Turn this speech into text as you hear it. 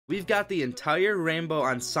We've got the entire Rainbow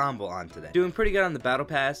Ensemble on today. Doing pretty good on the Battle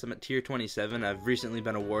Pass. I'm at tier 27. I've recently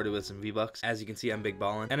been awarded with some V-Bucks. As you can see, I'm big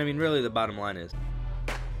ballin'. And I mean, really, the bottom line is,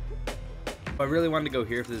 I really wanted to go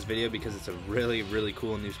here for this video because it's a really, really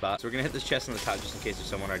cool new spot. So we're gonna hit this chest on the top just in case there's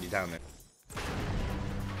someone already down there.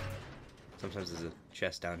 Sometimes there's a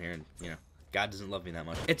chest down here and, you know, God doesn't love me that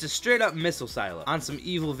much. It's a straight up missile silo on some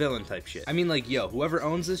evil villain type shit. I mean, like, yo, whoever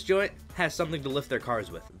owns this joint has something to lift their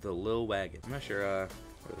cars with. The Lil Wagon. I'm not sure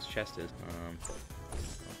where this chest is.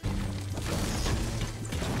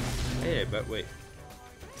 Hey, but wait.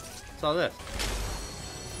 What's all this?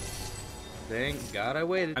 Thank God I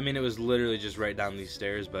waited. I mean, it was literally just right down these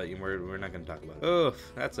stairs, but we're not gonna talk about it.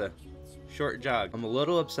 Oof, that's a short jog. I'm a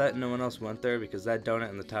little upset no one else went there because that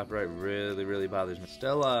donut in the top right really, really bothers me.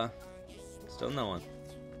 Still no one.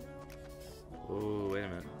 Oh, wait a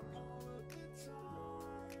minute.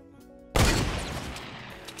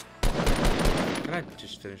 Can I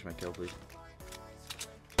just finish my kill, please?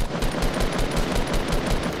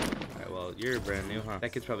 Alright, well, you're brand new, huh?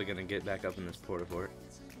 That kid's probably gonna get back up in this porta fort.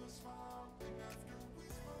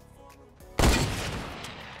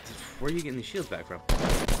 Where are you getting these shields back from?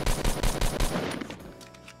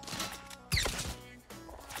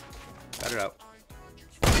 Got it out.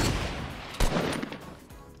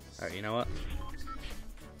 Alright, you know what?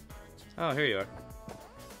 Oh, here you are.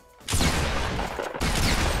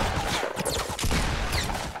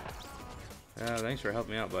 Thanks for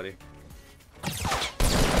helping me out, buddy.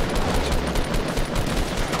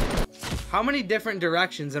 How many different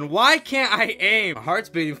directions, and why can't I aim? My heart's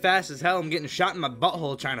beating fast as hell. I'm getting shot in my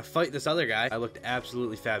butthole trying to fight this other guy. I looked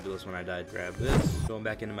absolutely fabulous when I died. Grab this. Going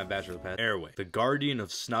back into my bachelor pad. Airway. The guardian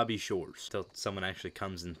of snobby shores. Till someone actually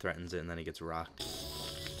comes and threatens it, and then he gets rocked.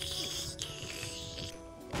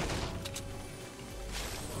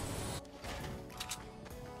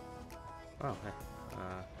 Oh, hey.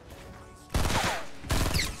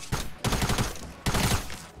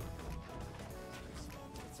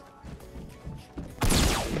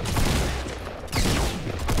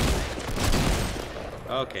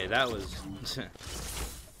 Okay, that was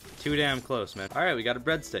too damn close, man. Alright, we got a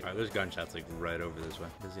breadstick. Alright, there's gunshots like right over this way.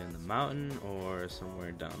 Is he in the mountain or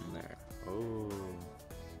somewhere down there? Oh.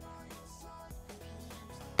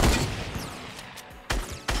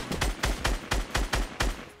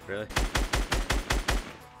 Really?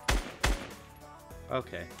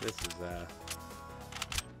 Okay, this is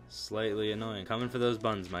slightly annoying. Coming for those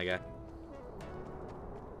buns, my guy.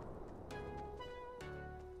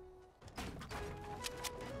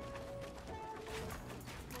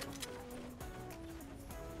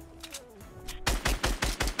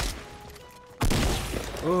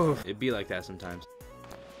 Oh, it'd be like that sometimes.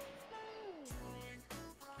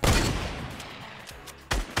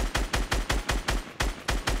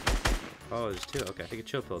 Oh, there's two. Okay, take a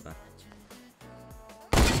chill pill then.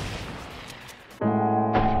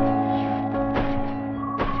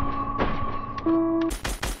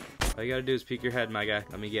 All you gotta do is peek your head, my guy.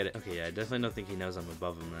 Let me get it. Okay, yeah, I definitely don't think he knows I'm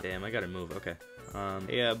above him then. Damn, I gotta move. Okay.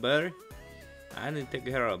 Yeah, butter. I need to take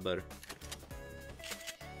your hair out, butter.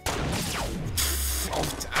 Oh,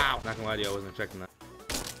 ow! Not gonna lie to you, I wasn't expecting that.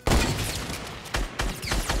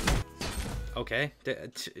 Okay.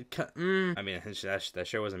 I mean, that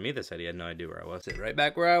sure wasn't me that said he had no idea where I was. Sit right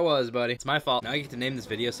back where I was, buddy. It's my fault. Now I get to name this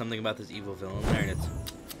video something about this evil villain there, and it's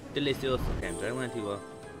delicious. Damn, did I land too well?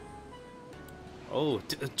 Oh,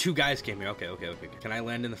 two guys came here. Okay. Can I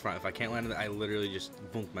land in the front? If I can't land in the, I literally just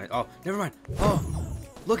bonked my. Oh, never mind. Oh,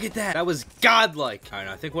 look at that. That was godlike. All right,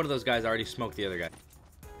 no, I think one of those guys already smoked the other guy.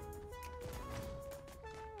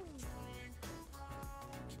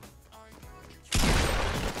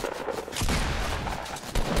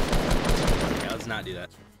 Not do that.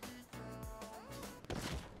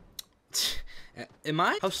 Am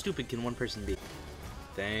I? How stupid can one person be?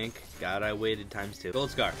 Thank God I waited ×2.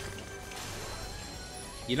 Gold scar.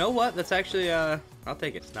 You know what? That's actually, I'll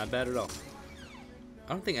take it. It's not bad at all.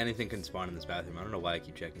 I don't think anything can spawn in this bathroom. I don't know why I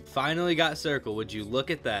keep checking. Finally got circle. Would you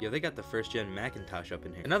look at that? Yo, they got the first gen Macintosh up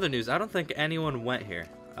in here. In other news, I don't think anyone went here.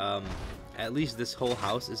 At least this whole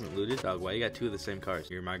house isn't looted. Dog, why you got two of the same cars?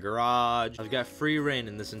 You're my garage. I've got free reign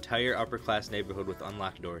in this entire upper class neighborhood with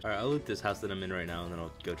unlocked doors. Alright, I'll loot this house that I'm in right now, and then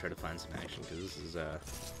I'll go try to find some action, because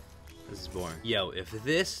this is boring. Yo, if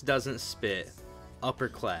this doesn't spit upper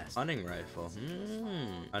class. Hunting rifle.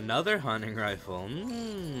 Another hunting rifle.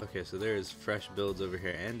 Okay, so there's fresh builds over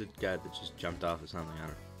here, and a guy that just jumped off or something. I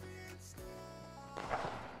don't know.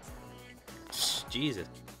 Jesus.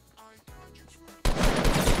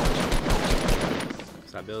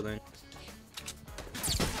 Stop building.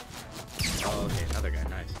 Oh, okay, another guy,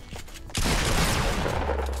 nice.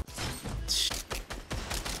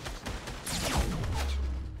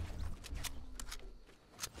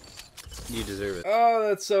 You deserve it. Oh,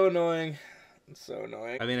 that's so annoying. It's so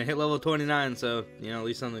annoying. I mean, I hit level 29, so, you know, at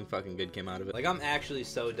least something fucking good came out of it. Like, I'm actually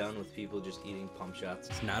so done with people just eating pump shots.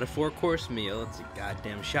 It's not a 4-course meal. It's a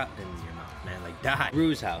goddamn shot in your mouth, man. Like, die.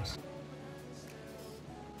 Rue's house.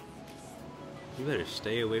 You better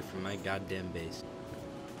stay away from my goddamn base.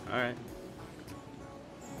 Alright.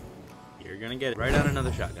 You're gonna get it. Right on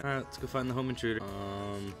another shotgun. Alright, let's go find the home intruder.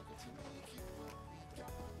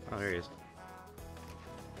 Oh, there he is.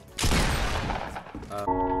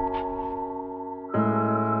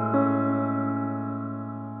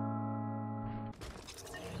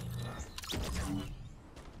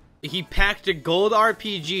 He packed a gold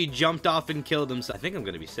RPG, jumped off, and killed himself. I think I'm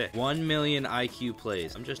gonna be sick. 1 million IQ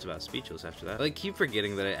plays. I'm just about speechless after that. I like, keep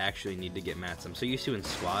forgetting that I actually need to get mats. I'm so used to in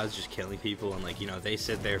squads just killing people, and like, you know, they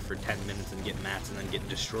sit there for 10 minutes and get mats and then get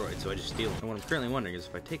destroyed, so I just steal them. And what I'm currently wondering is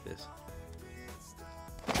if I take this.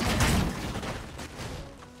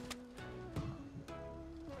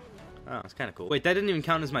 Oh, it's kind of cool. Wait, that didn't even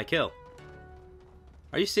count as my kill.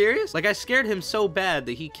 Are you serious? Like, I scared him so bad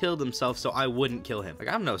that he killed himself so I wouldn't kill him. Like,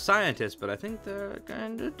 I'm no scientist, but I think that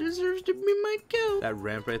kinda deserves to be my kill. That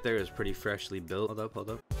ramp right there is pretty freshly built. Hold up, hold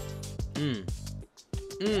up.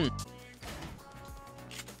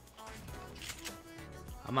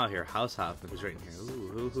 I'm out here house hopping. Who's right in here?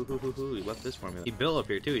 Ooh, he left this for me. He built up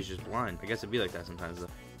here too, he's just blind. I guess it'd be like that sometimes though.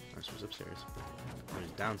 There's what's upstairs.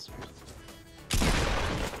 There's downstairs.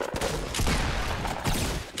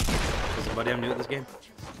 Buddy, I'm new at this game.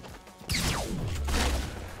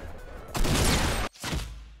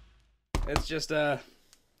 It's just,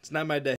 it's not my day.